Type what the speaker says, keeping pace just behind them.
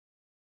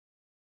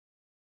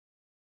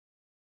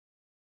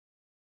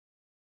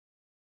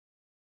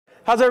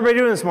How's everybody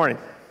doing this morning?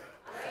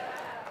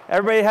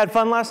 Everybody had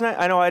fun last night?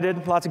 I know I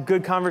did. Lots of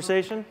good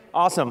conversation.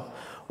 Awesome.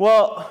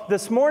 Well,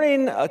 this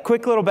morning, a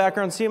quick little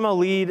background. CMO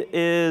Lead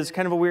is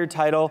kind of a weird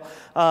title.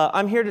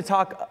 I'm here to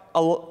talk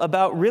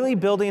about really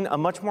building a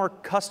much more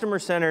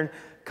customer-centered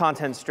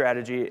content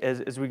strategy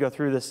as we go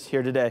through this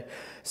here today.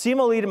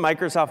 CMO Lead at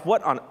Microsoft,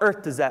 what on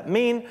earth does that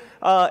mean?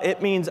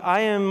 It means I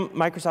am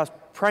Microsoft's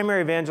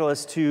primary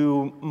evangelist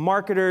to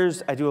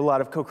marketers. I do a lot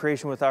of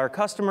co-creation with our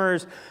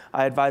customers.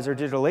 I advise our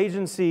digital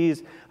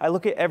agencies. I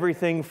look at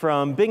everything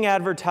from Bing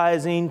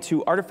advertising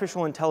to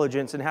artificial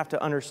intelligence and have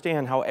to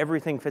understand how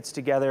everything fits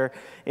together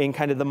in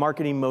kind of the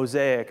marketing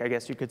mosaic, I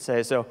guess you could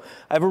say. So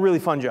I have a really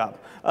fun job.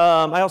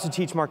 I also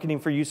teach marketing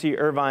for UC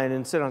Irvine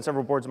and sit on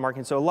several boards of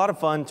marketing. So a lot of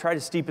fun. Try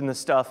to steep in this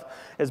stuff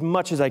as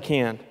much as I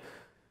can.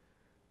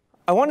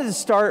 I wanted to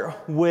start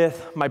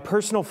with my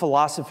personal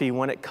philosophy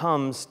when it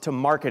comes to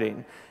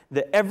marketing,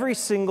 that every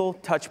single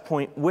touch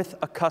point with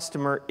a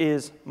customer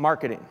is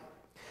marketing.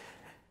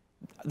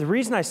 The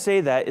reason I say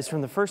that is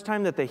from the first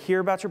time that they hear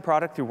about your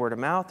product through word of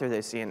mouth, or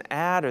they see an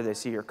ad, or they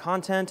see your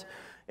content,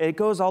 it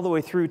goes all the way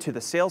through to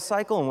the sales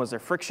cycle, and was there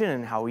friction,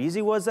 and how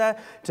easy was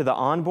that, to the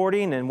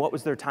onboarding, and what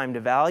was their time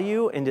to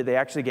value, and did they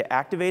actually get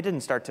activated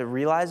and start to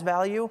realize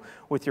value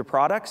with your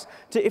products,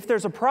 to if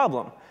there's a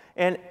problem.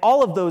 And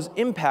all of those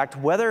impact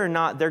whether or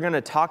not they're going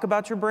to talk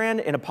about your brand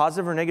in a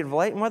positive or negative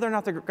light, and whether or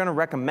not they're going to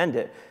recommend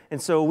it. And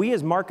so we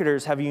as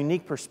marketers have a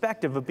unique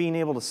perspective of being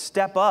able to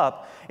step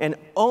up and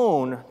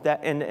own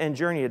that end-to-end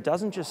journey. It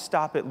doesn't just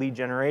stop at lead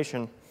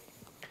generation.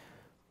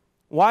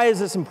 Why is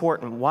this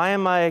important? Why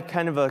am I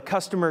kind of a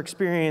customer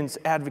experience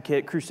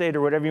advocate, crusader,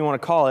 whatever you want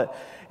to call it?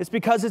 It's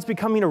because it's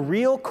becoming a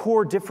real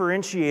core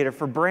differentiator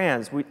for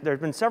brands. There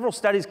have been several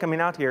studies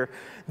coming out here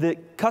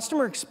that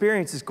customer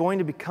experience is going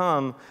to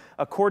become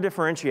a core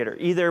differentiator,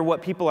 either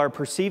what people are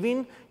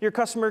perceiving your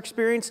customer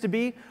experience to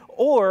be,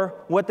 or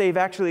what they've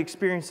actually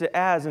experienced it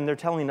as and they're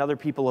telling other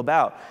people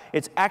about.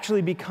 It's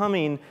actually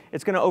becoming,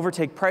 it's going to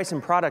overtake price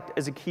and product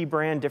as a key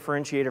brand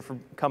differentiator for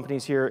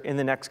companies here in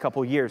the next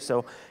couple years.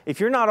 So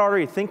if you're not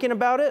already thinking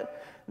about it,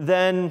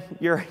 then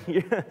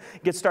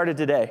get started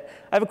today.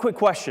 I have a quick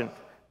question.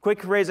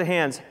 Quick raise of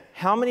hands.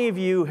 How many of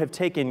you have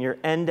taken your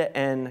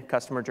end-to-end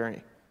customer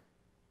journey?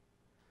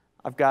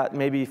 I've got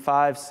maybe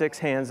 5, 6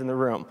 hands in the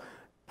room.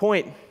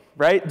 Point,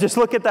 right? Just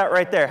look at that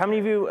right there. How many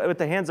of you with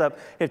the hands up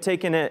have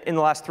taken it in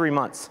the last 3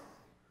 months?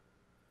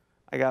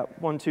 I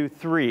got 1, 2,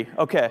 3.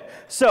 Okay,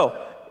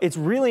 so it's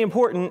really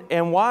important,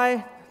 and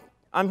why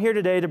I'm here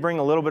today to bring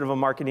a little bit of a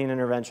marketing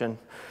intervention.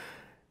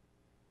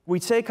 We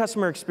say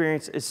customer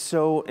experience is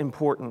so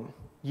important,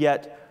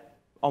 yet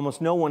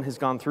almost no one has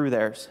gone through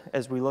theirs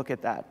as we look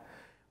at that.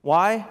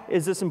 Why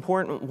is this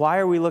important? Why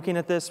are we looking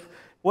at this?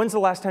 When's the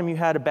last time you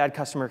had a bad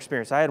customer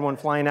experience? I had one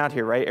flying out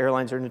here, right?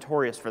 Airlines are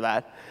notorious for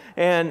that.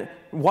 And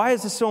why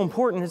is this so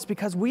important? It's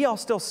because we all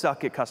still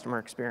suck at customer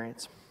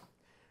experience.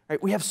 Right?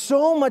 We have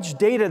so much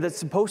data that's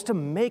supposed to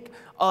make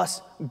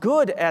us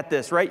good at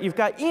this, right? You've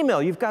got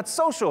email, you've got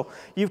social,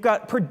 you've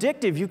got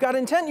predictive, you've got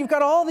intent, you've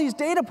got all these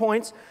data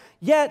points,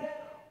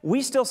 yet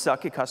we still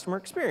suck at customer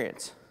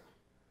experience.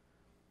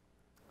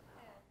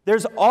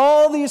 There's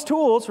all these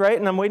tools, right,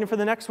 and I'm waiting for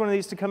the next one of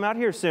these to come out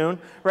here soon,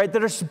 right,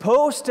 that are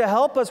supposed to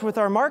help us with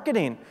our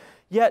marketing.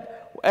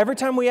 Yet, every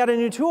time we add a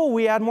new tool,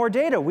 we add more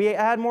data, we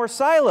add more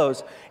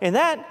silos, and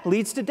that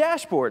leads to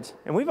dashboards.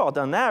 And we've all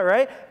done that,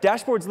 right?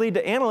 Dashboards lead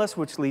to analysts,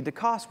 which lead to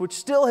cost, which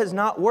still has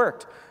not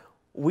worked.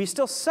 We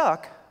still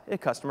suck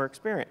at customer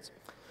experience.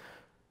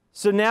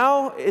 So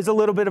now is a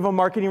little bit of a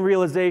marketing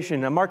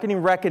realization, a marketing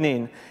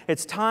reckoning.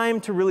 It's time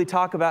to really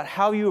talk about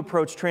how you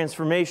approach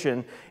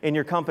transformation in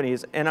your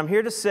companies. And I'm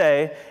here to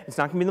say, it's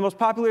not going to be the most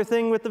popular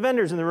thing with the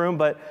vendors in the room,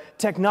 but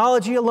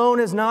technology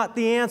alone is not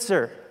the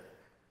answer.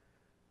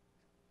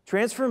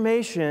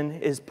 Transformation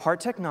is part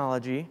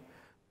technology.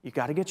 You've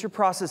got to get your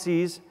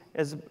processes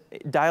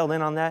dialed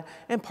in on that,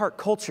 and part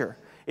culture.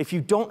 If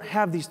you don't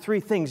have these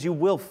 3 things, you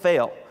will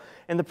fail.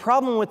 And the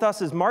problem with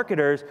us as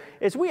marketers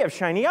is we have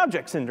shiny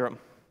object syndrome.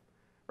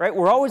 Right?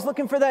 We're always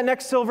looking for that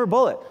next silver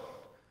bullet.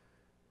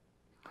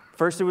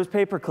 First it was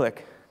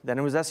pay-per-click, then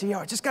it was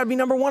SEO. It's just got to be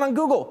 #1 on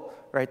Google,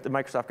 right? The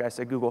Microsoft guy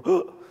said Google.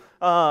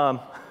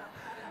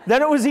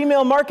 Then it was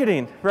email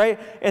marketing, right?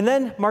 And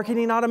then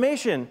marketing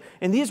automation.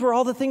 And these were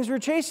all the things we were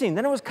chasing.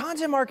 Then it was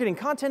content marketing.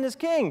 Content is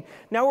king.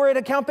 Now we're at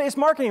account-based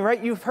marketing,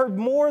 right? You've heard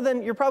more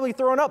than you're probably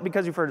throwing up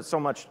because you've heard it so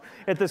much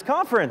at this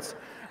conference,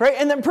 right?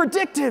 And then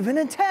predictive and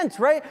intent,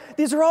 right?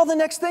 These are all the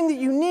next thing that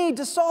you need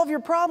to solve your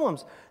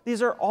problems.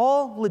 These are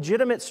all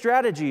legitimate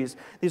strategies.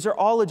 These are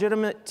all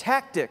legitimate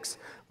tactics.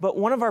 But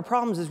one of our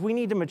problems is we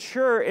need to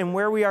mature in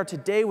where we are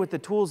today with the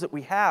tools that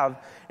we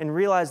have and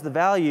realize the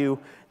value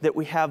that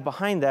we have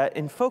behind that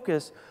and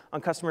focus on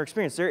customer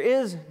experience. There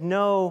is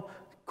no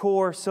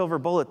core silver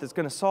bullet that's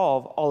going to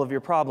solve all of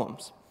your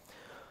problems.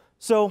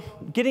 So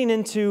getting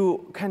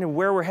into kind of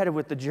where we're headed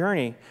with the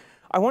journey,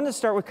 I wanted to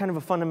start with kind of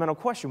a fundamental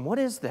question. What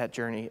is that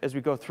journey as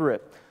we go through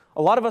it?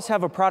 A lot of us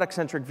have a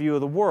product-centric view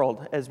of the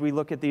world as we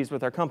look at these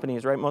with our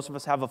companies, right? Most of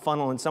us have a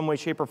funnel in some way,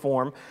 shape, or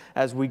form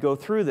as we go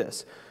through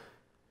this.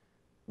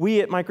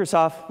 We at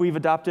Microsoft, we've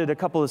adopted a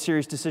couple of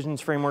serious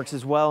decisions frameworks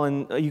as well,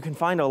 and you can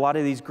find a lot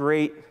of these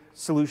great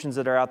solutions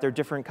that are out there,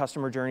 different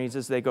customer journeys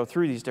as they go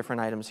through these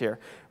different items here,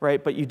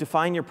 right? But you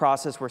define your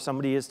process where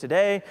somebody is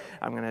today.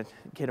 I'm going to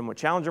hit them with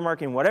challenger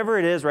marketing, whatever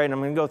it is, right? And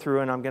I'm going to go through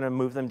and I'm going to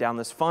move them down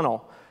this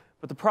funnel.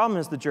 But the problem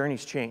is the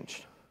journey's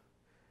changed.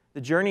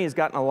 The journey has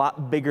gotten a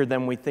lot bigger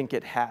than we think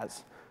it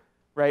has,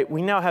 right?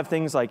 We now have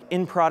things like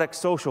in-product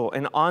social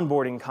and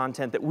onboarding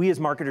content that we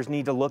as marketers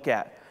need to look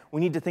at. We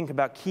need to think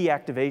about key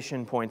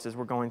activation points as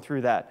we're going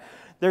through that.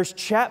 There's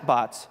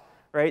chatbots,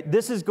 right?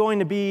 This is going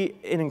to be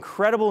an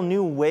incredible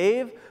new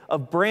wave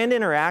of brand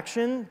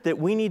interaction that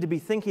we need to be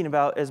thinking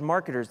about as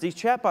marketers. These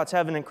chatbots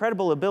have an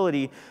incredible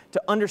ability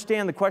to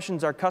understand the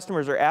questions our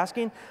customers are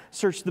asking,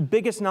 search the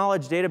biggest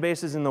knowledge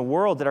databases in the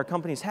world that our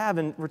companies have,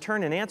 and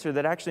return an answer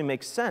that actually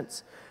makes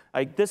sense.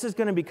 Like, this is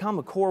going to become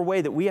a core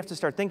way that we have to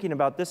start thinking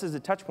about this as a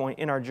touch point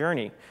in our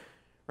journey.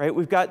 Right?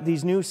 We've got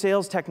these new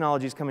sales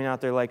technologies coming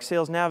out there like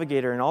Sales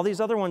Navigator and all these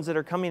other ones that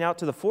are coming out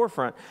to the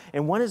forefront.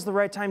 And when is the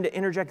right time to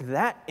interject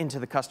that into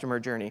the customer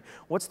journey?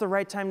 What's the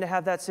right time to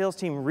have that sales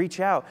team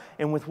reach out,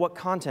 and with what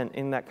content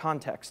in that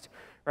context?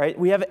 Right?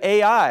 We have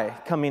AI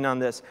coming on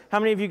this. How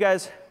many of you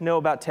guys know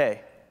about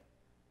Tay?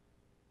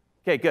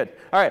 Okay, good.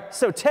 All right,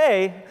 so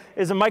Tay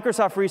is a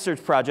Microsoft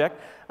research project.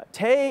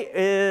 Tay,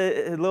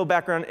 a little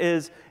background,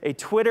 is a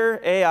Twitter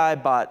AI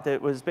bot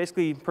that was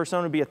basically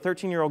persona to be a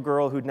 13-year-old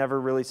girl who'd never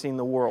really seen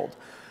the world.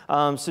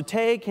 So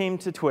Tay came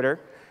to Twitter,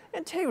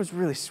 and Tay was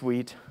really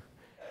sweet.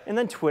 And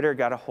then Twitter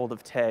got a hold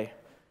of Tay.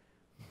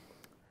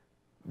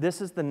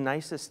 This is the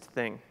nicest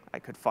thing I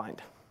could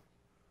find.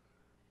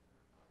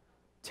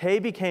 Tay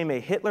became a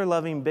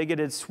Hitler-loving,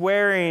 bigoted,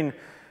 swearing,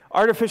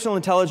 artificial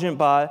intelligent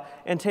bot,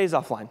 and Tay's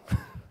offline.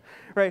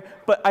 Right?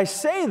 But I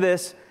say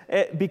this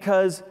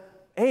because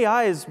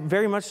AI is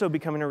very much so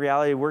becoming a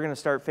reality we're going to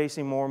start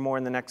facing more and more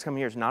in the next coming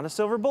years. Not a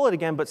silver bullet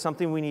again, but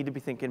something we need to be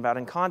thinking about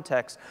in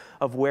context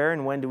of where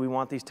and when do we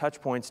want these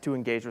touch points to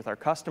engage with our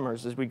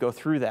customers as we go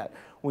through that.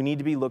 We need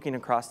to be looking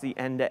across the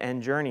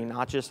end-to-end journey,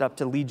 not just up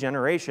to lead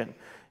generation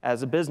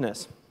as a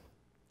business.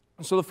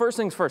 So the first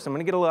things first, I'm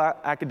going to get a little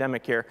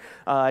academic here.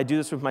 I do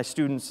this with my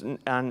students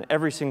on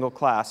every single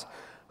class.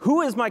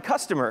 Who is my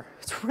customer?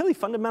 It's a really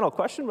fundamental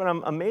question, but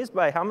I'm amazed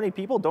by how many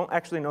people don't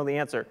actually know the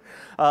answer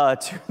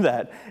to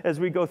that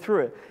as we go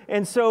through it.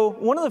 And so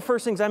one of the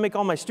first things I make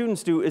all my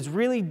students do is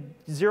really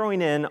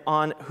zeroing in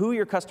on who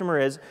your customer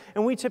is,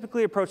 and we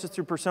typically approach this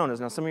through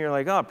personas. Now, some of you are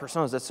like, oh,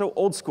 personas, that's so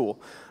old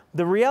school.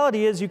 The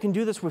reality is you can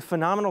do this with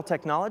phenomenal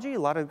technology. A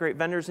lot of great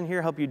vendors in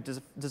here help you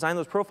design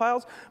those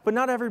profiles, but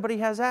not everybody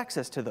has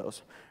access to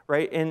those,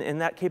 right,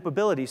 and that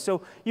capability.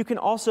 So you can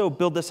also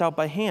build this out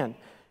by hand.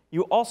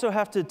 You also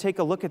have to take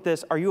a look at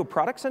this. Are you a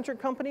product-centric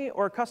company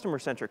or a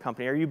customer-centric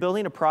company? Are you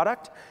building a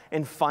product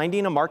and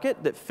finding a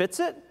market that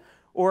fits it?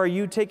 Or are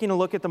you taking a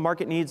look at the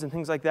market needs and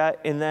things like that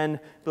and then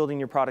building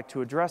your product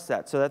to address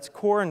that? So that's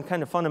core and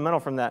kind of fundamental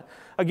from that.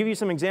 I'll give you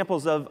some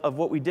examples of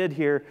what we did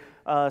here.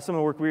 Some of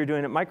the work we were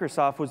doing at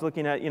Microsoft was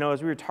looking at,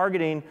 as we were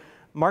targeting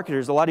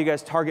marketers, a lot of you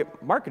guys target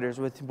marketers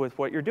with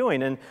what you're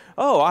doing. And,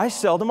 oh, I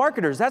sell to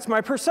marketers. That's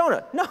my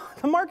persona. No,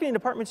 the marketing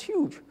department's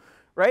huge,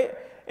 right?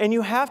 And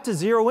you have to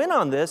zero in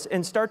on this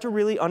and start to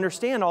really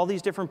understand all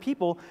these different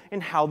people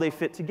and how they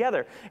fit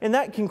together. And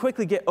that can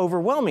quickly get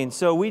overwhelming.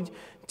 So we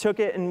took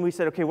it and we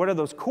said, okay, what are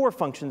those core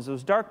functions,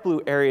 those dark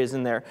blue areas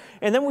in there?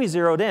 And then we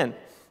zeroed in.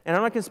 And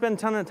I'm not going to spend a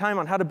ton of time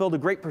on how to build a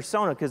great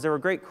persona because there were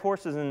great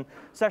courses and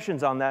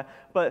sessions on that.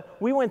 But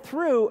we went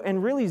through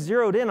and really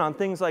zeroed in on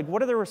things like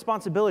what are their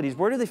responsibilities?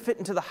 Where do they fit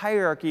into the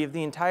hierarchy of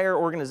the entire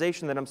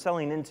organization that I'm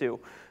selling into?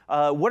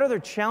 What are their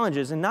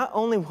challenges? And not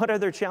only what are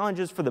their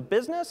challenges for the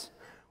business,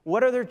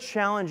 what are their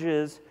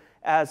challenges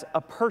as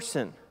a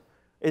person?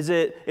 Is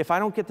it, if I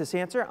don't get this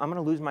answer, I'm going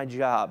to lose my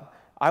job.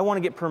 I want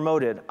to get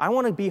promoted. I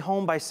want to be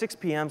home by 6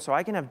 p.m. so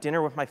I can have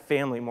dinner with my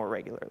family more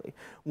regularly.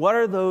 What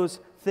are those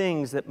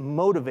things that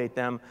motivate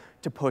them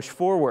to push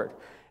forward?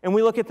 And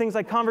we look at things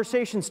like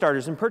conversation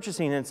starters and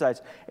purchasing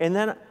insights. And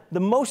then the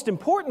most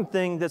important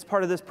thing that's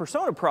part of this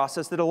persona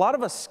process that a lot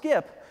of us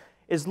skip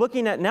is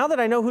looking at, now that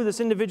I know who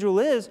this individual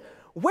is,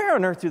 where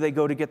on earth do they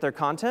go to get their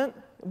content?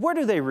 Where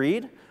do they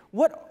read?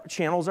 What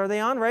channels are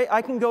they on, right?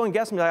 I can go and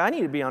guess and be like, I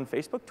need to be on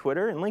Facebook,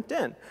 Twitter, and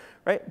LinkedIn,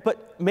 right?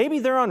 But maybe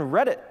they're on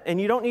Reddit, and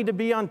you don't need to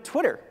be on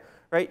Twitter,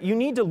 right? You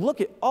need to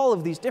look at all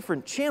of these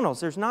different channels.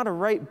 There's not a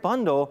right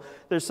bundle.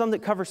 There's some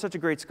that cover such a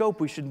great scope.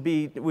 We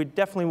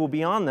definitely will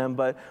be on them,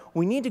 but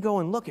we need to go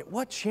and look at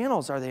what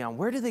channels are they on?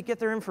 Where do they get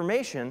their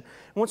information? And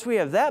once we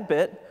have that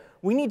bit,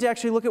 we need to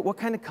actually look at what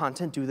kind of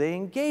content do they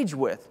engage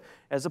with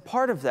as a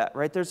part of that,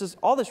 right?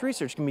 All this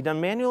research can be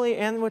done manually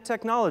and with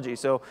technology,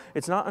 so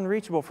it's not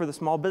unreachable for the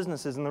small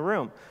businesses in the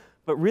room.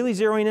 But really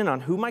zeroing in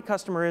on who my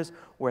customer is,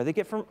 where they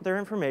get their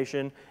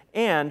information,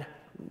 and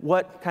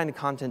what kind of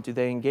content do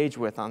they engage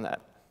with on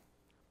that.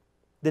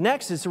 The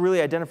next is to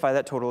really identify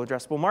that total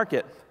addressable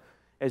market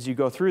as you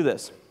go through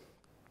this.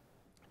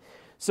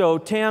 So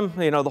TAM,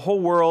 the whole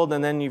world,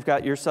 and then you've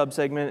got your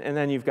subsegment, and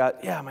then you've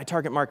got, my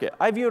target market.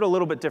 I view it a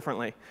little bit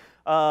differently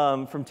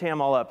from TAM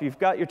all up. You've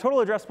got your total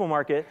addressable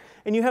market,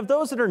 and you have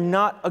those that are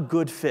not a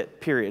good fit,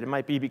 period. It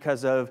might be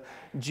because of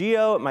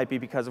geo, it might be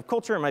because of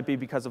culture, it might be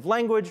because of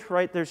language,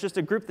 right? There's just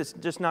a group that's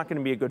just not going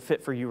to be a good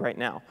fit for you right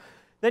now.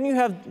 Then you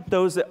have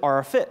those that are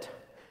a fit,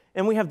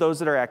 and we have those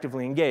that are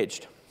actively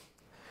engaged.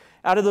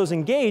 Out of those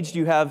engaged,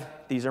 you have,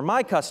 these are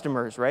my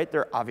customers, right?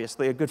 They're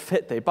obviously a good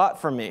fit. They bought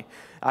from me.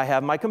 I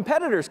have my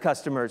competitors'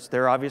 customers.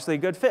 They're obviously a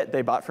good fit.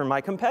 They bought from my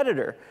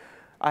competitor.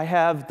 I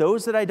have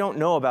those that I don't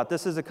know about.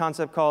 This is a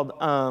concept called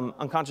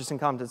unconscious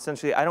incompetence.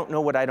 Essentially, I don't know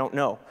what I don't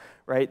know,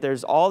 right?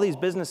 There's all these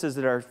businesses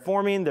that are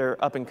forming.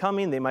 They're up and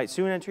coming. They might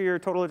soon enter your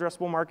total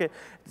addressable market.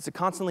 It's a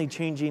constantly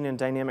changing and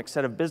dynamic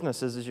set of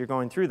businesses as you're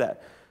going through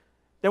that.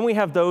 Then we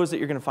have those that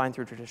you're going to find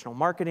through traditional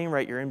marketing,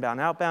 right? Your inbound,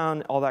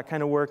 outbound, all that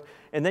kind of work.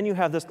 And then you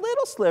have this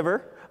little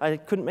sliver. I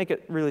couldn't make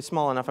it really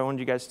small enough. I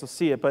wanted you guys to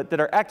see it, but that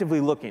are actively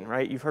looking,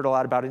 right? You've heard a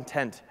lot about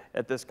intent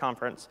at this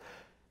conference.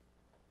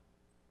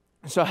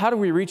 So how do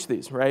we reach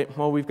these, right?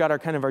 Well, we've got our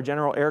kind of our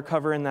general air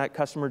cover in that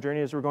customer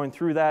journey as we're going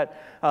through that.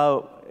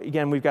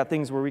 Again, we've got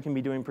things where we can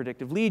be doing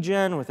predictive lead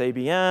gen with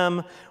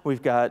ABM.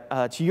 We've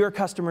got, to your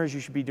customers, you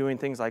should be doing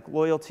things like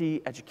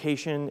loyalty,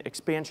 education,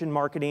 expansion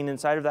marketing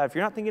inside of that. If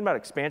you're not thinking about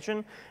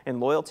expansion and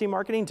loyalty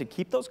marketing to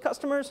keep those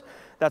customers,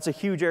 that's a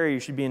huge area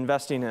you should be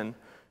investing in.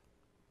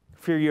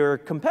 For your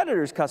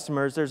competitors'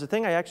 customers, there's a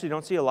thing I actually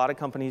don't see a lot of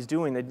companies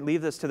doing. They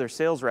leave this to their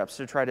sales reps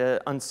to try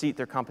to unseat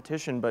their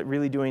competition, but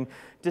really doing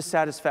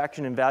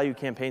dissatisfaction and value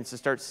campaigns to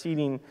start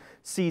seeding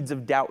seeds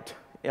of doubt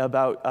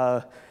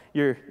about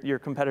your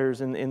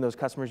competitors and those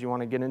customers you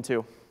want to get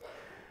into.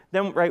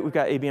 Then, right, we've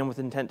got ABM with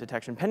intent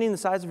detection. Pending the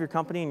size of your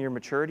company and your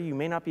maturity, you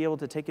may not be able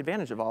to take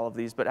advantage of all of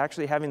these, but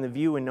actually having the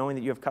view and knowing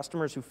that you have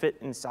customers who fit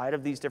inside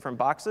of these different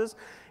boxes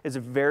is a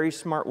very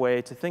smart way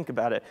to think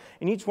about it.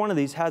 And each one of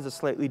these has a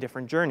slightly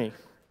different journey.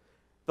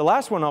 The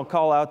last one I'll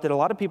call out that a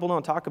lot of people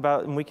don't talk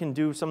about, and we can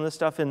do some of this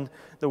stuff in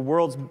the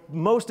world's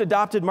most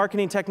adopted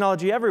marketing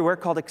technology everywhere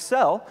called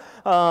Excel,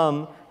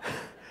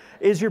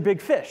 is your big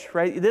fish,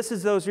 right? This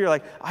is those who you're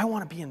like, I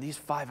want to be in these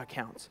 5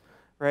 accounts,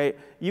 right?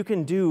 You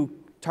can do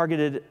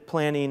targeted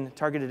planning,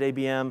 targeted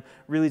ABM,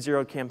 really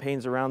zeroed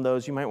campaigns around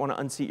those. You might want to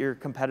unseat your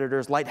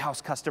competitors, lighthouse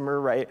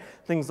customer, right?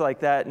 Things like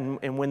that,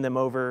 and win them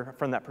over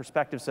from that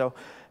perspective. So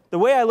the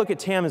way I look at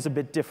TAM is a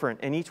bit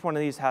different, and each one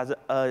of these has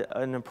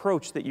an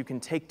approach that you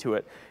can take to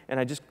it. And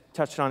I just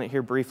touched on it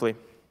here briefly.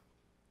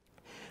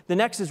 The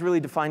next is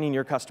really defining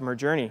your customer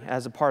journey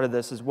as a part of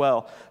this as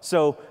well.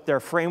 So there are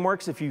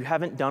frameworks. If you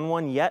haven't done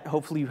one yet,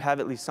 hopefully you have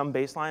at least some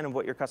baseline of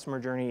what your customer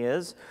journey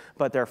is.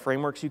 But there are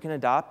frameworks you can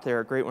adopt. There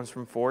are great ones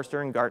from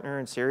Forrester and Gartner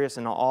and Sirius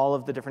and all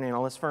of the different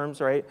analyst firms,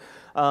 right?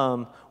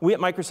 We at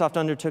Microsoft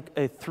undertook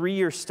a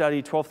 3-year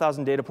study,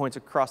 12,000 data points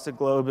across the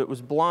globe. It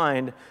was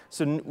blind,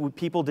 so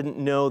people didn't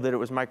know that it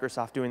was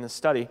Microsoft doing this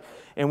study.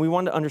 And we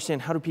wanted to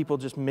understand, how do people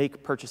just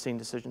make purchasing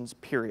decisions,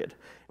 period.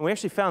 And we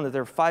actually found that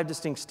there are 5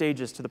 distinct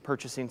stages to the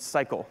purchasing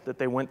cycle that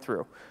they went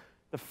through.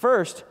 The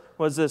first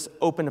was this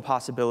open to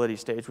possibility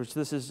stage, which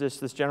this is just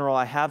this general,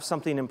 I have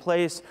something in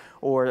place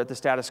or at the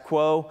status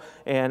quo,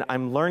 and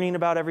I'm learning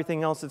about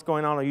everything else that's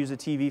going on. I'll use a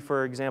TV,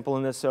 for example,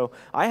 in this. So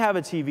I have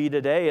a TV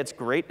today. It's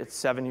great. It's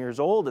 7 years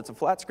old. It's a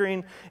flat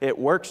screen. It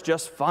works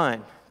just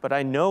fine. But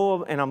I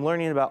know, and I'm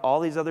learning about all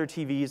these other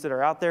TVs that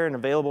are out there and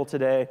available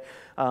today.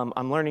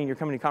 I'm learning, you're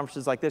coming to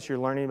conferences like this, you're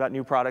learning about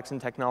new products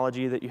and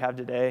technology that you have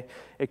today,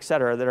 et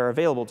cetera, that are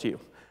available to you.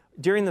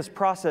 During this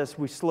process,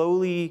 we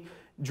slowly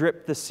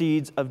drip the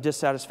seeds of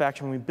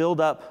dissatisfaction. We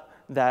build up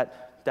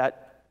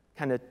that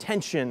kind of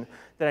tension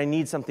that I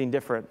need something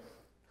different.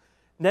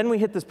 Then we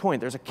hit this point.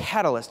 There's a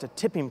catalyst, a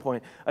tipping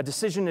point, a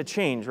decision to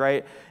change,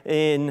 right?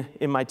 In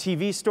my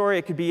TV story,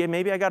 it could be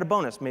maybe I got a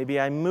bonus. Maybe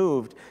I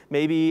moved.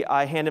 Maybe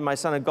I handed my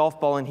son a golf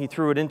ball and he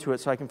threw it into it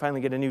so I can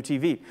finally get a new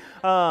TV.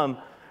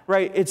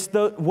 Right?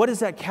 What is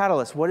that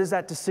catalyst? What is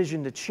that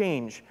decision to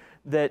change?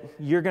 That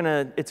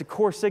it's a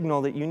core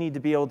signal that you need to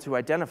be able to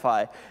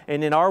identify.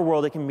 And in our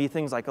world, it can be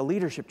things like a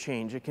leadership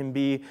change. It can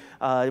be,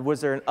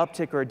 was there an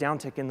uptick or a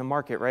downtick in the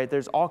market, right?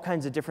 There's all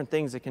kinds of different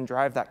things that can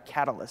drive that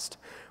catalyst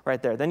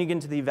right there. Then you get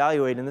into the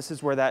evaluate, and this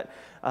is where that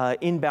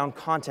inbound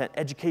content,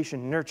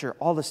 education, nurture,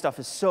 all this stuff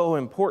is so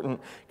important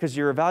because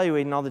you're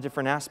evaluating all the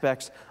different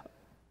aspects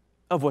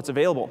of what's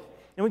available.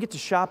 Then we get to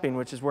shopping,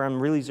 which is where I'm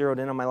really zeroed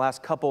in on my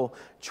last couple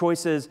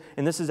choices.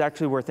 And this is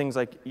actually where things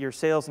like your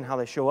sales and how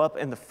they show up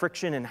and the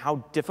friction and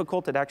how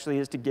difficult it actually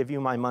is to give you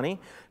my money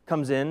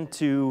comes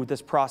into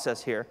this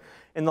process here.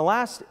 And the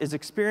last is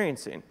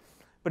experiencing.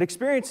 But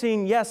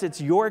experiencing, yes, it's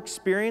your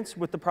experience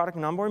with the product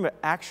and onboarding, but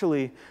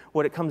actually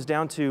what it comes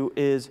down to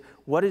is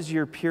what does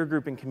your peer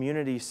group and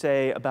community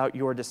say about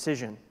your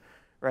decision?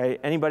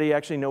 Right? Anybody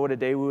actually know what a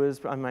Daewoo is?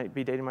 I might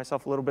be dating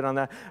myself a little bit on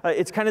that.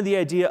 It's kind of the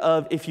idea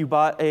of if you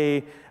bought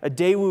a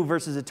Daewoo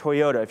versus a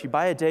Toyota. If you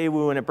buy a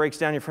Daewoo and it breaks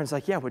down, your friend's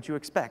like, yeah, what'd you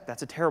expect?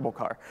 That's a terrible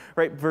car,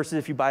 right? Versus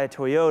if you buy a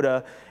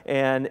Toyota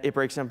and it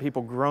breaks down,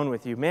 people groan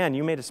with you. Man,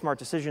 you made a smart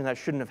decision. That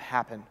shouldn't have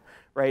happened,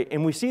 right?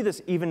 And we see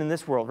this even in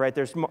this world, right?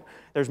 There's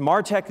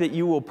MarTech that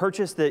you will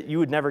purchase that you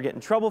would never get in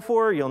trouble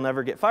for, you'll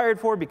never get fired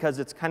for, because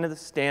it's kind of the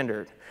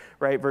standard,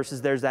 right?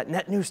 Versus there's that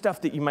net new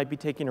stuff that you might be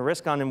taking a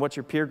risk on, and what's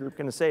your peer group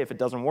going to say if it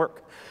doesn't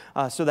work?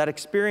 So that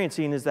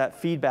experiencing is that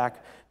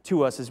feedback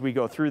to us as we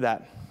go through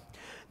that.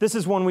 This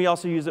is one we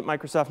also use at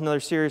Microsoft, another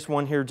serious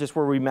one here, just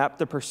where we map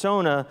the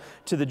persona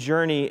to the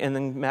journey and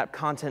then map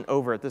content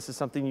over it. This is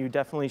something you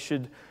definitely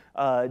should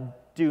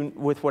do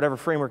with whatever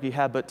framework you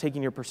have, but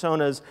taking your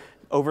personas,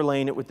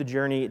 overlaying it with the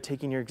journey,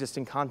 taking your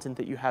existing content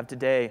that you have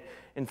today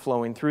and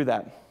flowing through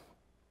that.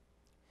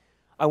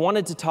 I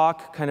wanted to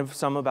talk kind of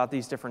some about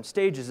these different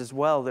stages as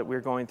well that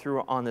we're going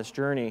through on this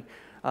journey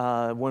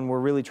when we're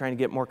really trying to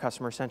get more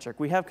customer-centric.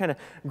 We have kind of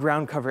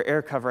ground cover,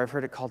 air cover. I've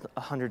heard it called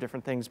 100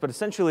 different things. But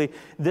essentially,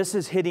 this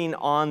is hitting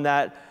on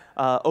that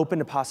open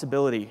to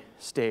possibility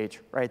stage,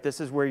 right? This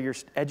is where you're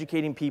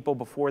educating people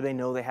before they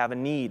know they have a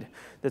need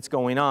that's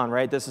going on,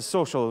 right? This is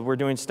social. We're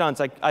doing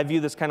stunts. I view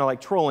this kind of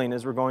like trolling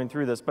as we're going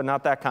through this, but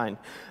not that kind.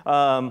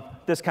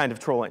 This kind of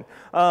trolling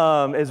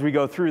as we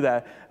go through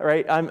that,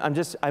 right?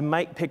 I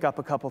might pick up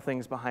a couple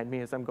things behind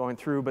me as I'm going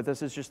through, but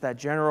this is just that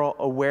general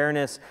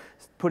awareness,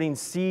 putting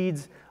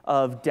seeds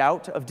of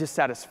doubt, of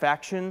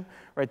dissatisfaction,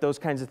 right? Those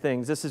kinds of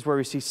things. This is where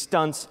we see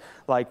stunts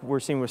like we're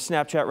seeing with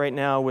Snapchat right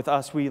now. With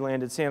us, we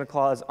landed Santa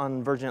Claus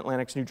on Virgin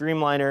Atlantic's new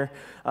Dreamliner,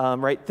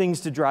 right?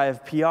 Things to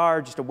drive PR,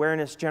 just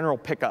awareness, general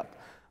pickup.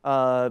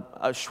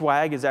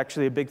 Swag is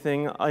actually a big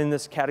thing in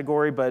this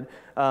category, but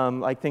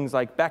like things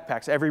like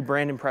backpacks, every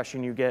brand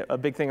impression you get, a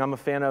big thing I'm a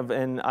fan of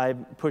and I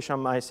push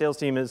on my sales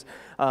team is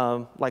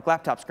like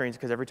laptop screens,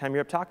 because every time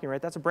you're up talking,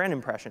 right, that's a brand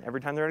impression.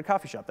 Every time they're at a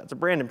coffee shop, that's a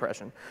brand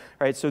impression,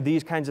 right? So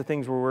these kinds of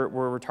things where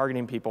we're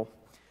targeting people.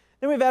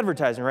 Then we have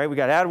advertising, right? We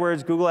got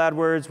AdWords, Google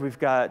AdWords. We've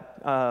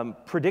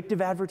got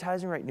predictive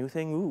advertising, right? New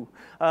thing, ooh.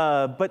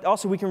 But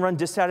also we can run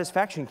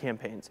dissatisfaction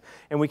campaigns.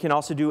 And we can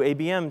also do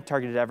ABM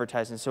targeted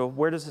advertising. So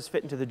where does this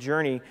fit into the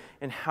journey?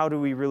 And how do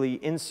we really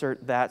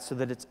insert that so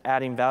that it's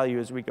adding value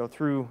as we go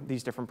through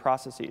these different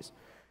processes?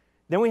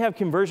 Then we have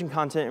conversion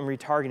content and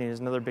retargeting is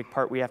another big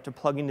part we have to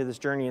plug into this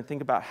journey and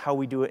think about how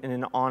we do it in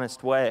an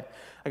honest way.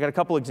 I got a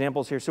couple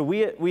examples here. So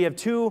we have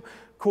two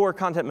core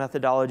content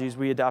methodologies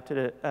we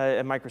adopted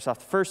at Microsoft.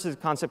 The first is a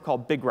concept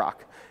called Big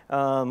Rock,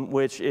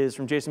 which is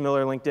from Jason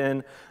Miller,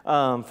 LinkedIn,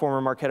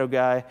 former Marketo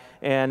guy.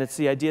 And it's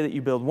the idea that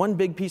you build one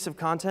big piece of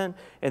content,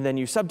 and then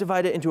you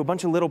subdivide it into a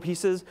bunch of little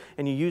pieces,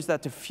 and you use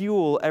that to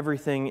fuel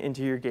everything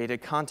into your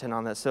gated content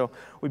on this. So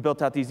we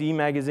built out these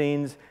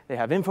e-magazines. They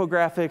have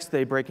infographics.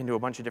 They break into a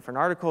bunch of different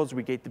articles.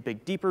 We gate the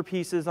big, deeper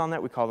pieces on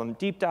that. We call them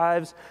deep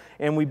dives.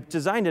 And we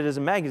designed it as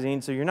a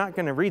magazine, so you're not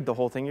going to read the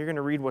whole thing. You're going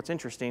to read what's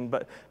interesting.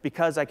 But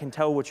because I can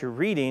tell what you're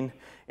reading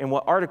and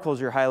what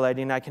articles you're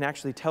highlighting, I can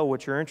actually tell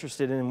what you're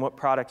interested in and what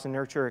products and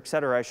nurture, et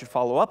cetera, I should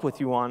follow up with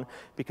you on,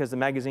 because the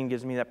magazine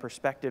gives me that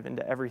perspective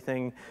into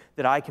everything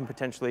that I can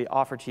potentially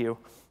offer to you.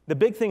 The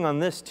big thing on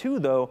this, too,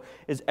 though,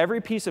 is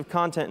every piece of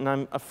content, and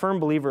I'm a firm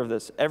believer of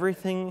this,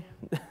 everything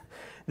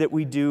that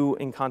we do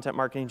in content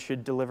marketing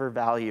should deliver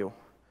value.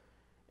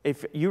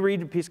 If you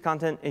read a piece of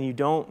content and you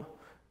don't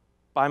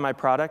buy my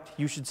product,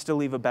 you should still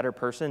leave a better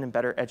person and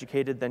better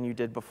educated than you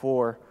did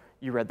before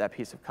you read that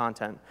piece of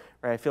content,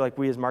 right? I feel like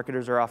we as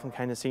marketers are often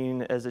kind of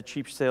seen as a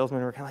cheap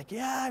salesman. We're kind of like,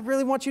 yeah, I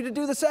really want you to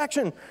do this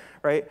action,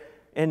 right?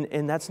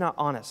 And that's not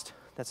honest.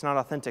 That's not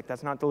authentic.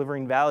 That's not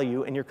delivering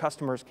value, and your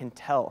customers can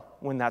tell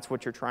when that's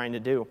what you're trying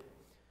to do.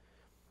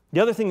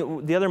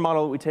 The other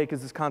model that we take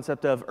is this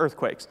concept of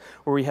earthquakes,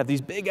 where we have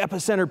these big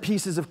epicenter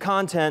pieces of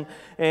content,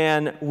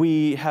 and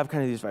we have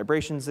kind of these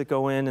vibrations that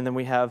go in, and then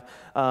we have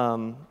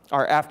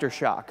our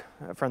aftershock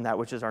from that,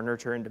 which is our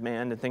nurture and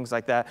demand and things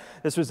like that.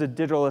 This was a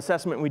digital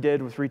assessment we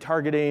did with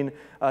retargeting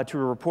to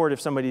a report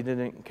if somebody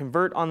didn't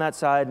convert on that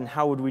side, and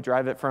how would we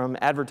drive it from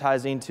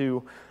advertising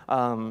to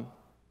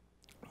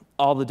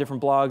all the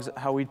different blogs,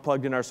 how we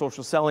plugged in our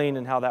social selling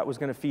and how that was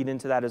going to feed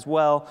into that as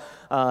well,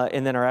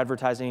 and then our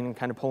advertising and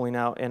kind of pulling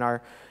out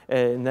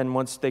and then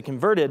once they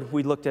converted,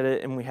 we looked at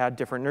it and we had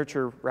different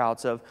nurture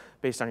routes of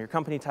based on your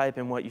company type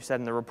and what you said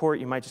in the report.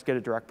 You might just get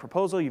a direct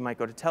proposal, you might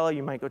go to tele,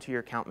 you might go to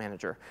your account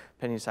manager,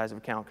 depending on the size of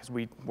account, because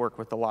we work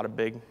with a lot of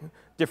big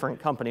different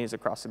companies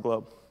across the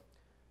globe.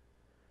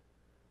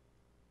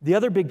 The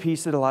other big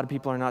piece that a lot of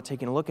people are not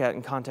taking a look at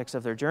in context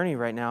of their journey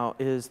right now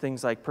is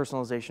things like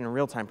personalization and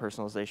real-time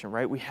personalization,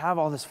 right? We have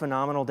all this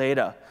phenomenal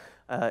data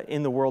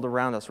in the world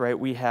around us, right?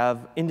 We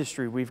have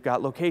industry, we've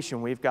got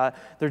location, we've got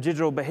their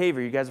digital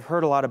behavior. You guys have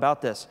heard a lot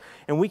about this.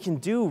 And we can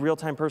do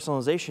real-time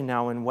personalization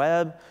now in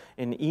web,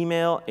 in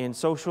email, in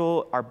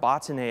social. Our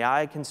bots and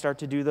AI can start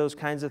to do those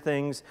kinds of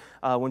things.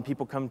 When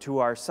people come to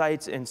our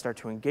sites and start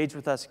to engage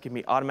with us, it can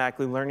be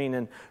automatically learning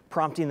and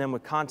prompting them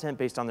with content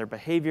based on their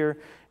behavior.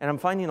 And I'm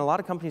finding a lot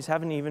of companies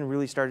haven't even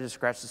really started to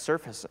scratch the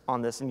surface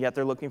on this, and yet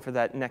they're looking for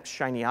that next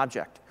shiny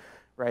object.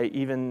 Right?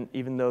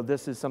 Even though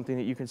this is something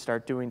that you can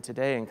start doing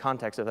today in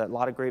context of that, a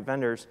lot of great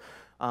vendors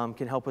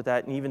can help with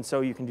that. And even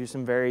so, you can do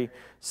some very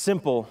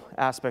simple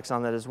aspects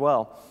on that as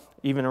well,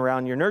 even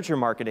around your nurture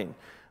marketing,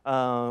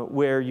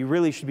 where you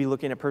really should be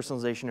looking at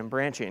personalization and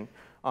branching.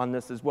 on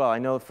this as well. I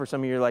know for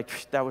some of you, you're like,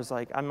 that was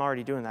like, I'm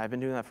already doing that. I've been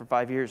doing that for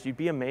 5 years. You'd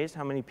be amazed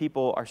how many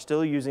people are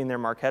still using their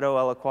Marketo,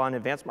 Eloquent,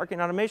 advanced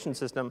marketing automation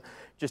system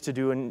just to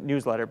do a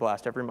newsletter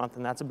blast every month,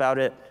 and that's about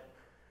it.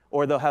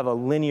 Or they'll have a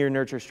linear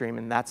nurture stream,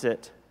 and that's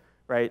it,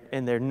 right?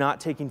 And they're not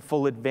taking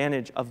full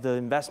advantage of the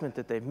investment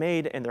that they've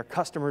made, and their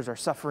customers are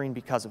suffering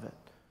because of it.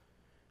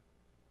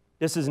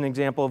 This is an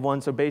example of one.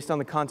 So based on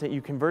the content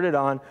you converted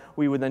on,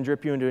 we would then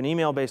drip you into an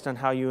email based on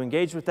how you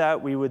engaged with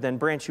that. We would then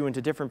branch you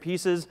into different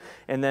pieces,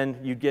 and then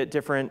you'd get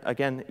different,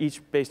 again,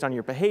 each based on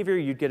your behavior,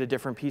 you'd get a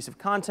different piece of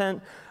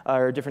content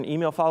or a different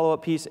email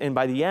follow-up piece. And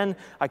by the end,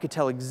 I could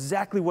tell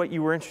exactly what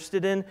you were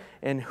interested in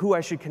and who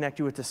I should connect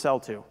you with to sell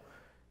to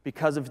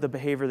because of the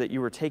behavior that you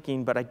were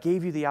taking. But I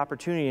gave you the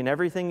opportunity, and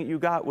everything that you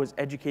got was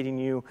educating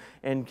you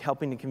and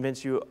helping to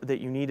convince you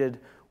that you needed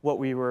what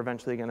we were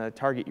eventually going to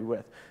target you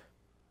with.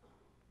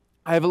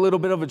 I have a little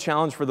bit of a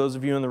challenge for those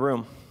of you in the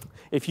room.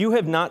 If you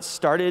have not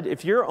started,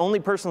 if your only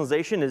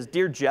personalization is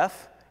Dear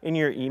Jeff in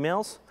your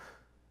emails,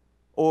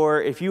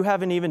 or if you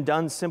haven't even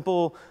done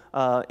simple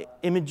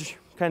image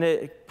kind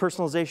of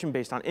personalization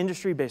based on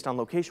industry, based on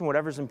location,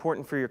 whatever's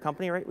important for your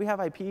company, right? We have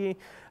IP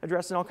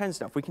address and all kinds of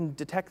stuff. We can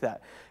detect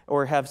that.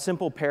 Or have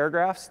simple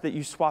paragraphs that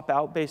you swap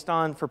out based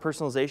on for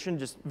personalization,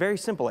 just very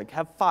simple, like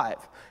have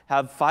 5.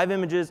 Have 5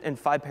 images and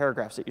 5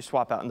 paragraphs that you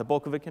swap out, and the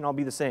bulk of it can all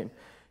be the same.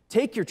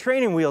 Take your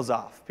training wheels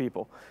off,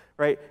 people,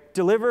 right?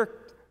 Deliver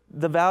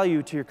the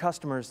value to your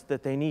customers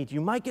that they need.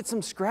 You might get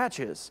some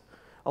scratches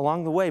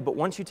along the way, but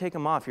once you take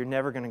them off, you're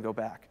never going to go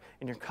back.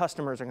 And your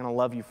customers are going to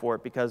love you for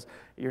it because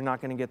you're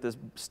not going to get this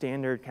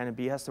standard kind of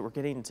BS that we're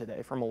getting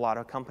today from a lot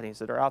of companies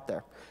that are out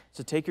there.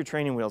 So take your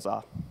training wheels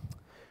off.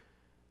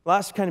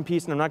 Last kind of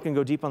piece, and I'm not going to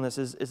go deep on this,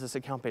 is this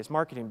account-based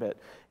marketing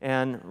bit.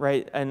 And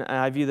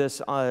I view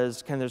this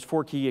as kind of there's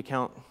 4 key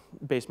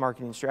account-based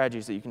marketing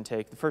strategies that you can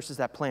take. The first is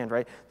that plan,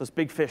 right? Those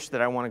big fish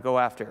that I want to go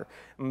after.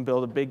 I'm going to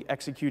build a big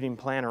executing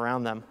plan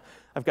around them.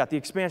 I've got the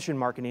expansion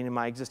marketing in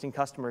my existing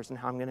customers and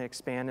how I'm going to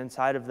expand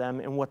inside of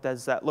them, and what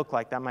does that look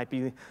like? That might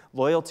be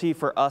loyalty.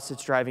 For us,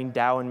 it's driving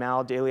DAU and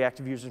MAU, daily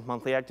active users,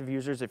 monthly active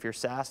users. If you're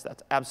SaaS,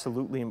 that's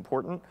absolutely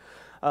important.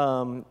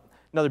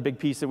 Another big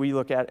piece that we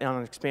look at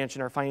on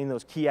expansion are finding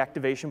those key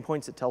activation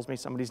points that tells me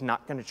somebody's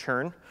not going to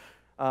churn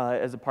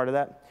as a part of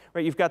that.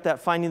 Right, you've got that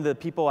finding the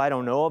people I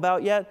don't know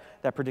about yet,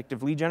 that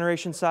predictive lead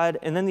generation side,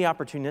 and then the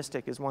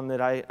opportunistic is one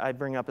that I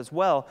bring up as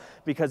well,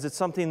 because it's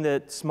something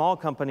that small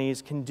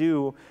companies can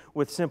do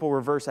with simple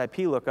reverse IP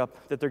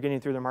lookup that they're getting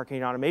through their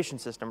marketing automation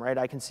system, right?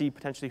 I can see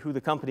potentially who the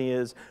company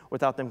is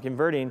without them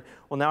converting.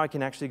 Well, now I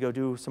can actually go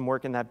do some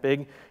work in that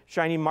big,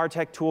 shiny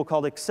MarTech tool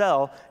called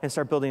Excel and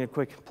start building a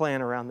quick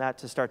plan around that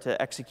to start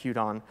to execute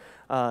on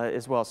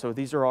as well. So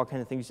these are all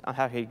kind of things. I'm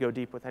happy to go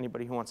deep with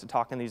anybody who wants to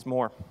talk on these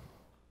more.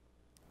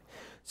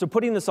 So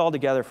putting this all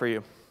together for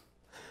you.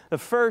 The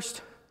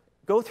first,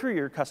 go through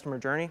your customer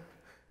journey.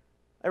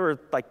 There were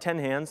like 10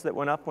 hands that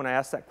went up when I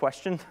asked that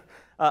question.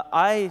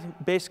 I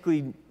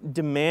basically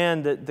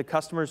demand that the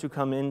customers who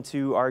come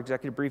into our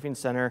executive briefing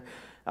center,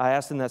 I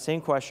ask them that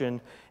same question,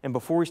 and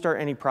before we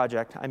start any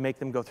project, I make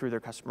them go through their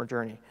customer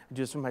journey. I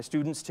do this with my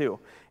students too.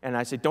 And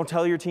I say, don't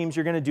tell your teams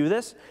you're going to do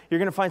this. You're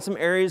going to find some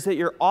areas that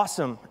you're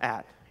awesome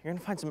at. You're going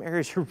to find some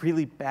areas you're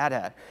really bad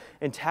at,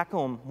 and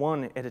tackle them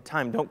one at a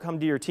time. Don't come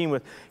to your team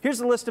with, here's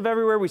a list of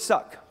everywhere we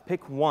suck.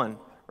 Pick one,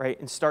 right,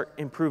 and start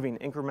improving.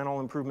 Incremental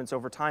improvements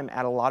over time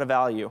add a lot of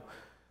value.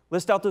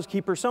 List out those key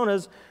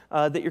personas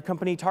that your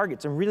company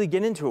targets and really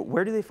get into it.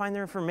 Where do they find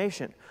their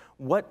information?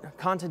 What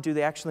content do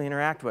they actually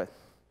interact with?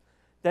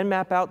 Then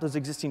map out those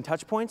existing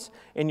touch points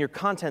and your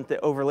content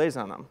that overlays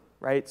on them,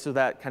 right? So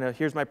that kind of,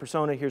 here's my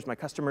persona, here's my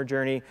customer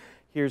journey,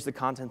 here's the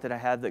content that I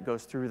have that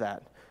goes through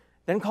that.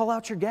 Then call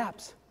out your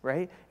gaps,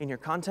 right, in your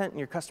content and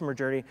your customer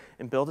journey,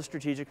 and build a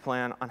strategic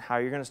plan on how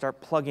you're going to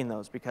start plugging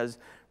those, because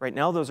right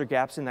now those are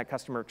gaps in that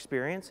customer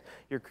experience.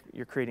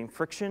 You're creating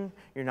friction.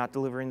 You're not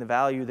delivering the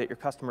value that your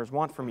customers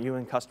want from you,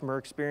 and customer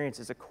experience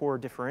is a core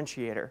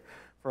differentiator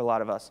for a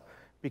lot of us,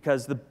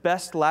 because the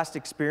best last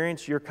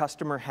experience your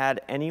customer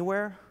had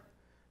anywhere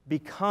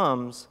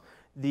becomes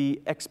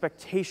the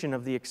expectation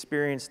of the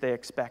experience they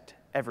expect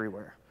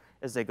everywhere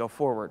as they go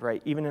forward, right?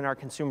 Even in our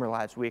consumer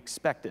lives, we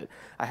expect it.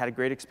 I had a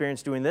great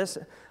experience doing this.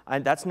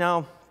 That's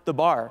now the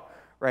bar,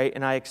 right?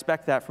 And I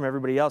expect that from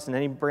everybody else. And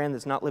any brand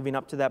that's not living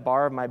up to that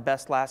bar of my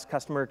best last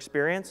customer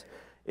experience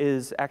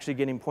is actually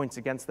getting points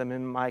against them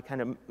in my kind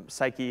of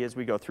psyche as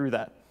we go through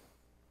that.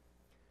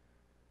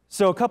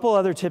 So a couple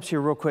other tips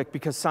here real quick,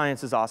 because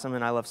science is awesome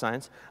and I love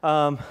science.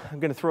 I'm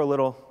going to throw a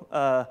little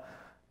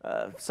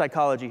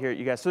psychology here at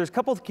you guys. So there's a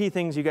couple of key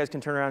things you guys can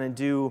turn around and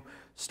do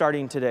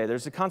starting today.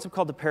 There's a concept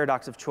called the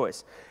paradox of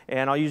choice.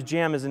 And I'll use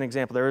jam as an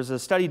example. There was a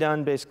study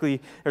done,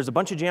 basically, there's a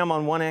bunch of jam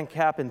on one end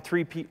cap and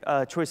 3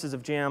 choices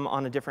of jam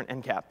on a different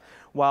end cap.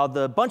 While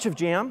the bunch of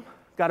jam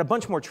got a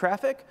bunch more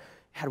traffic,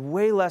 had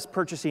way less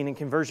purchasing and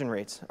conversion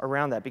rates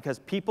around that, because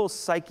people's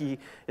psyche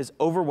is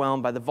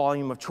overwhelmed by the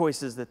volume of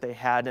choices that they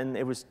had, and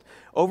it was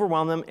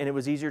overwhelmed them, and it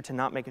was easier to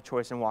not make a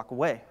choice and walk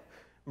away.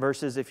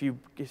 versus if you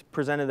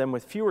presented them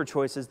with fewer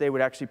choices, they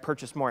would actually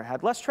purchase more. It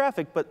had less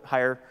traffic, but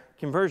higher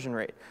conversion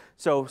rate.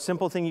 So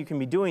simple thing you can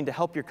be doing to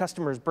help your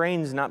customers'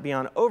 brains not be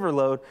on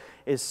overload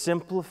is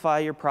simplify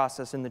your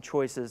process and the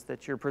choices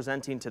that you're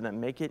presenting to them.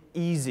 Make it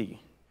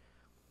easy.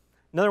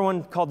 Another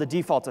one called the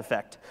default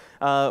effect.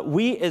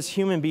 We as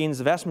human beings,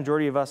 the vast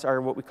majority of us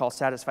are what we call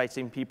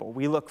satisficing people.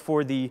 We look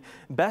for the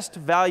best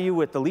value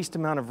with the least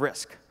amount of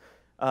risk.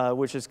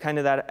 Which is kind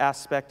of that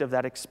aspect of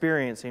that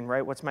experiencing,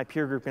 right? What's my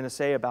peer group going to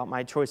say about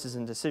my choices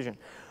and decision?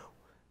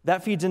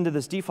 That feeds into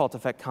this default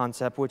effect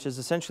concept, which is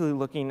essentially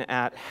looking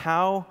at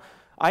how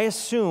I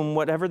assume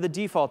whatever the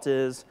default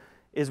is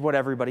what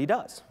everybody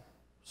does.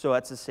 So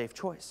that's a safe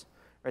choice,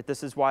 right?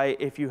 This is why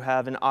if you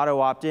have an auto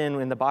opt-in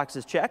when the box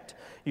is checked,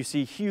 you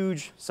see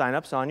huge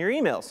signups on your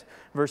emails,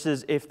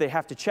 versus if they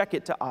have to check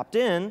it to opt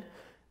in,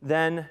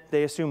 then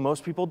they assume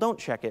most people don't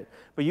check it.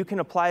 But you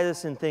can apply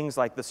this in things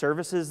like the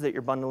services that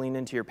you're bundling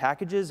into your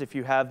packages. If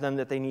you have them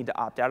that they need to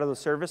opt out of those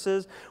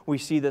services, we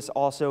see this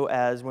also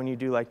as when you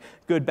do like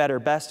good, better,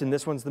 best, and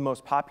this one's the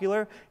most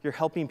popular, you're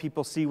helping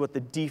people see what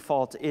the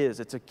default is.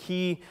 It's a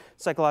key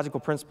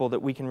psychological principle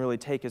that we can really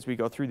take as we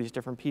go through these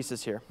different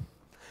pieces here.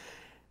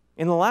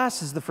 And the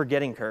last is the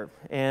forgetting curve.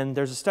 And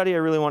there's a study I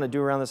really want to do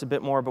around this a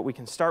bit more, but we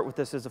can start with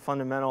this as a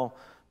fundamental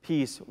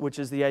piece, which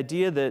is the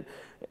idea that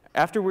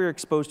after we're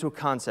exposed to a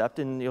concept,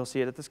 and you'll see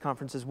it at this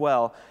conference as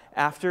well,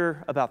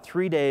 after about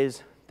 3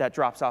 days, that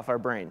drops off our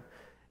brain.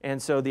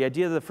 And so the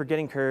idea of the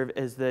forgetting curve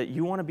is that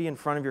you want to be in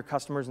front of your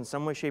customers in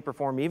some way, shape, or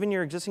form, even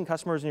your existing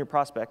customers and your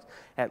prospects,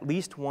 at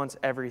least once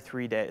every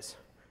 3 days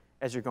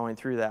as you're going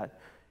through that.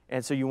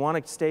 And so you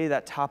want to stay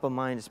that top of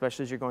mind,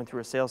 especially as you're going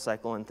through a sales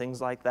cycle and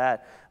things like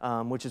that,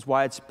 which is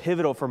why it's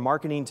pivotal for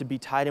marketing to be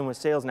tied in with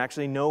sales and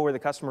actually know where the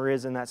customer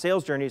is in that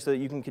sales journey so that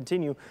you can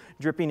continue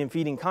dripping and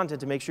feeding content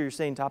to make sure you're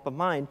staying top of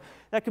mind.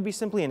 That could be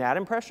simply an ad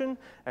impression.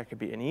 That could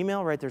be an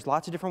email, right? There's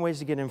lots of different ways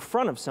to get in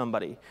front of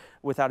somebody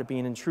without it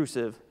being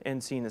intrusive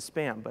and seen as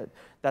spam. But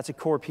that's a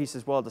core piece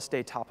as well to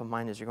stay top of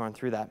mind as you're going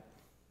through that.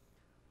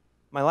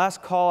 My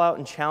last call out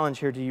and challenge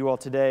here to you all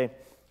today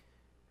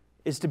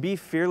is to be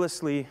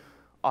fearlessly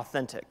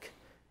authentic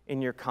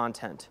in your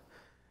content.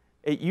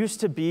 It used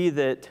to be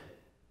that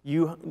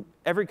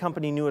every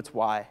company knew its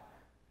why.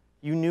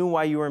 You knew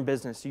why you were in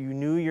business. You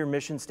knew your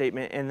mission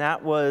statement, and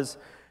that was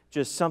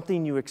just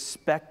something you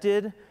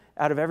expected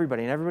out of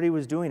everybody, and everybody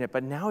was doing it.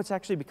 But now it's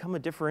actually become a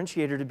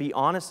differentiator to be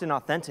honest and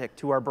authentic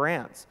to our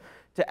brands,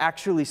 to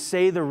actually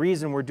say the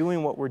reason we're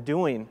doing what we're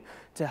doing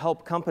to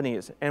help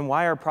companies and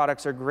why our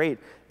products are great.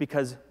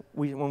 Because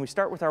when we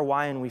start with our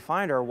why and we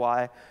find our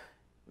why,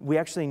 we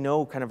actually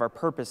know kind of our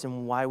purpose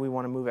and why we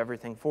want to move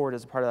everything forward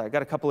as a part of that. I've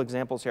got a couple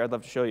examples here I'd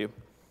love to show you.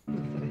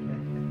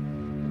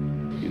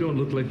 You don't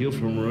look like you're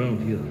from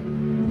around here.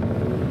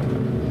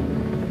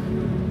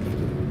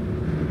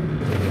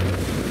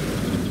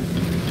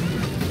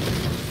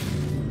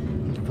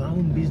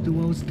 Warum bist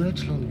du aus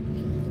Deutschland?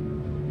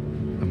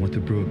 I want to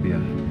brew a beer.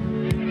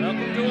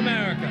 Welcome to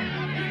America.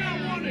 You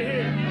don't want to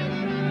hear.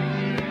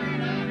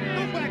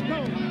 Go back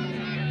home.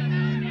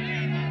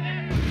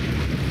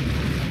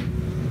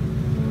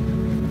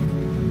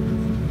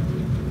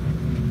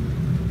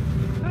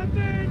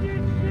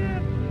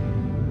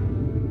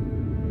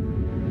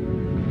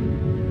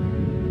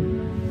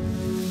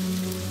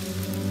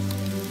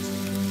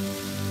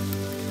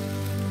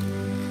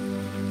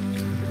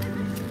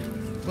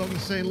 Welcome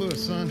to St.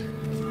 Louis, son.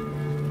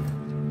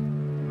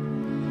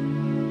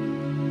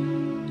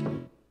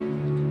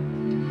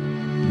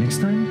 Next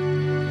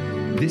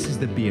time, this is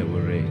the beer we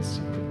raise.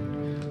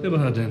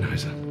 Eberhard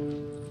Dannheiser.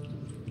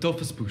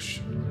 Dolphus Busch.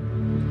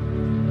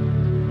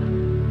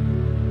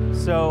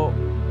 So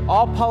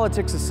all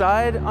politics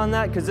aside on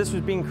that, because this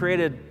was being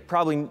created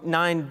probably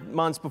 9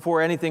 months before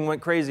anything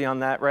went crazy on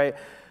that, right?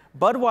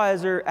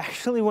 Budweiser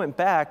actually went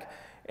back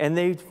and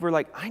they were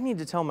like, I need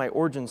to tell my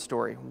origin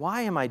story.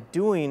 Why am I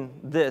doing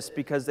this?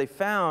 Because they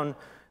found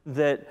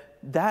that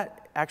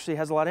that actually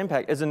has a lot of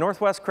impact. As a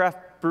Northwest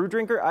craft brew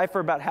drinker, I, for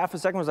about half a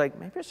second, was like,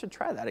 maybe I should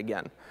try that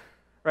again,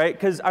 right?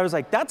 Because I was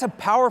like, that's a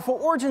powerful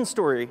origin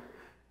story.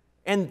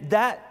 And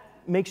that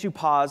makes you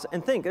pause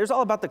and think. There's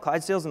all about the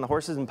Clydesdales and the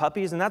horses and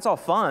puppies, and that's all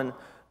fun.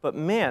 But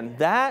man,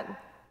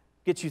 that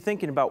gets you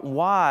thinking about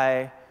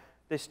why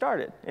they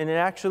started. And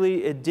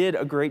it did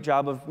a great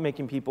job of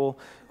making people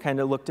kind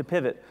of look to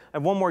pivot. I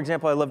have one more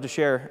example I'd love to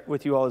share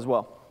with you all as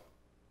well.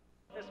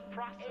 This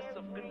process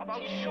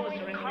about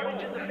showing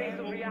courage in the face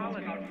of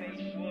reality.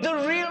 The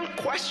real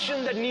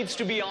question that needs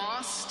to be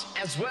asked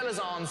as well as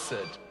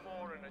answered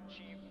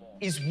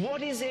is,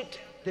 what is it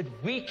that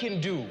we can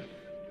do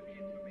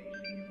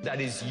that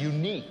is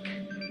unique,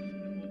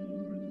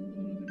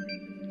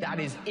 that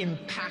is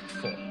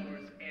impactful?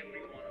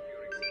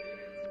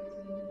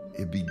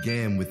 It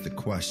began with the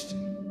question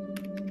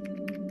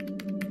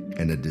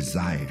and a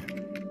desire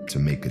to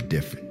make a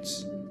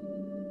difference.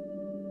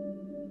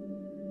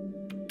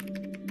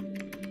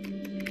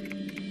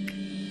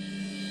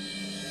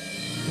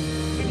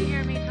 Can you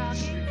hear me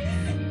talking?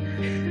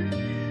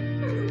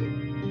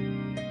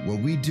 What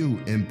we do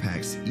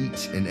impacts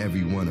each and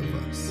every one of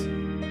us.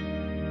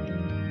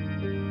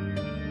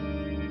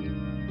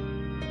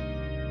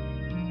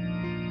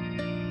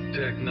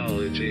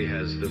 Technology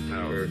has the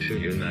power to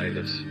unite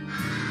us.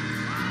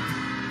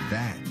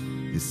 That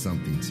is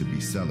something to be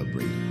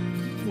celebrated.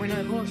 When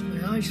I lost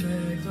my eyesight,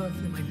 I thought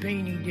that my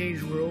painting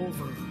days were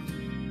over.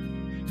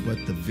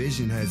 But the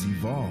vision has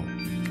evolved,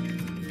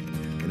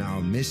 and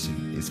our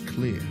mission is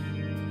clear.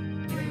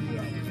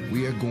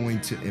 We are going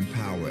to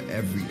empower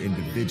every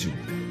individual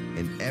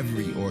and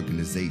every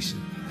organization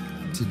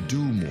to do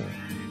more.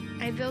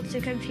 I built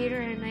a computer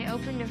and I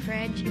opened a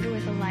fridge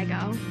with a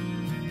Lego.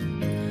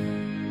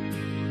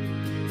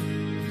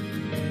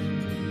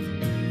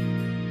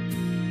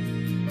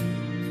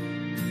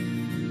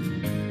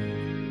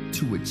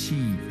 To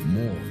achieve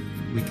more.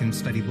 We can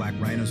study black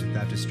rhinos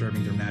without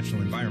disturbing their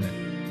natural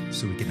environment,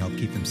 so we can help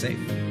keep them safe.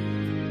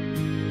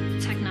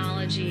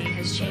 Technology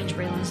has changed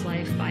Braylon's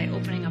life by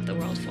opening up the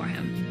world for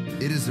him.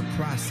 It is a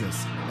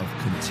process of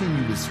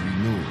continuous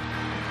renewal.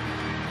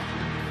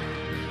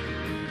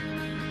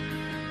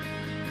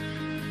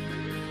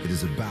 It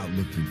is about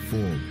looking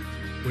forward.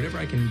 Whatever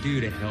I can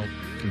do to help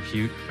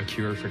compute a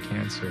cure for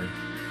cancer,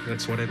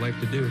 that's what I'd like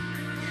to do.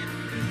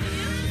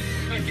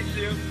 Thank you,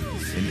 Sue.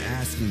 And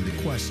asking the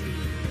question,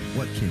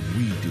 what can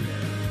we do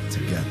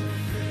together?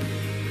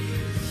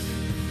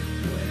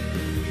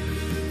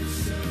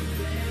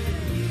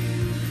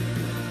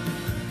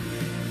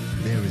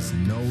 There is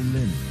no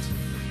limit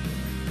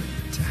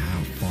to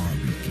how far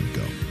we can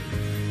go.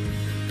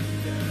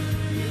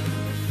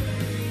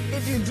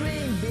 If you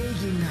dream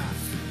big enough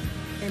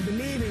and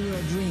believe in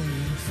your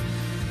dreams,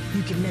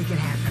 you can make it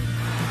happen.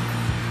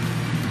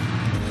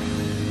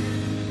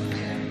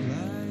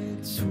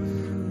 Lights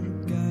will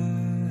guide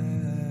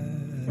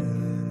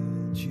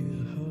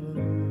you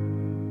home.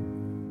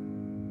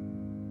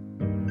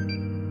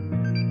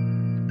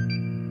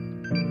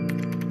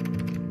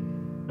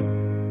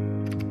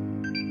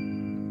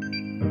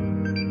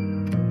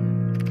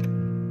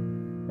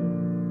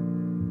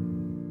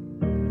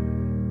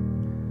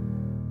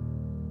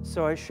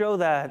 So I show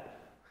that,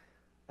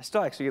 I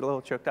still actually get a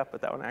little choked up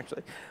with that one,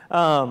 actually.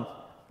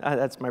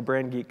 That's my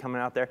brand geek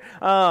coming out there.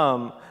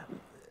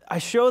 I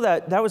show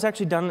that that was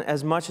actually done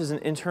as much as an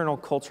internal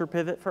culture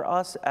pivot for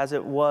us as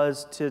it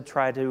was to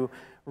try to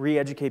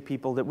re-educate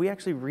people that we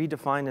actually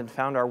redefined and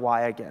found our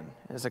why again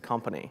as a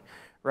company,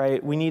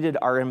 right? We needed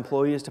our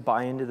employees to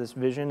buy into this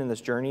vision and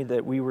this journey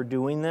that we were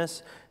doing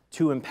this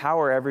to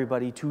empower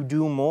everybody to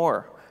do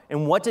more.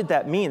 And what did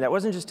that mean? That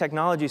wasn't just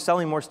technology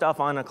selling more stuff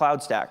on a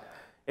cloud stack.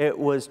 It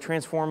was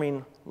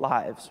transforming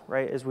lives,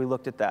 right, as we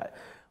looked at that.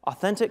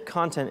 Authentic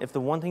content, if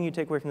the one thing you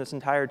take away from this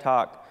entire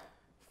talk,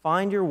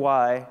 find your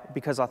why,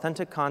 because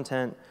authentic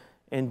content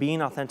and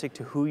being authentic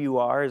to who you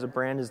are as a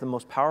brand is the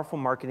most powerful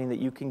marketing that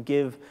you can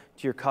give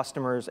to your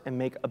customers and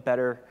make a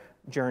better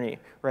journey,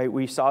 right?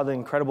 We saw the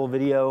incredible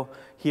video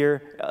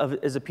here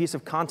as a piece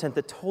of content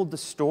that told the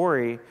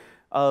story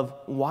of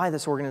why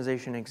this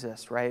organization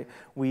exists, right?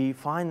 We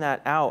find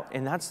that out,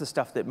 and that's the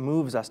stuff that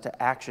moves us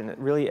to action. It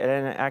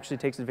actually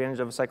takes advantage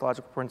of a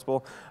psychological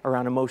principle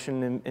around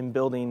emotion and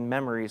building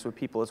memories with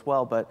people as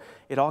well, but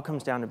it all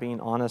comes down to being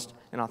honest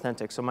and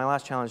authentic. So my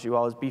last challenge to you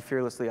all is be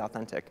fearlessly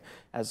authentic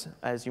as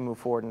you move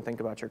forward and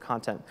think about your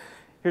content.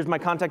 Here's my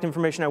contact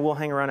information. I will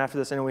hang around after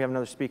this. I know we have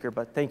another speaker,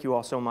 but thank you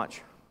all so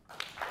much.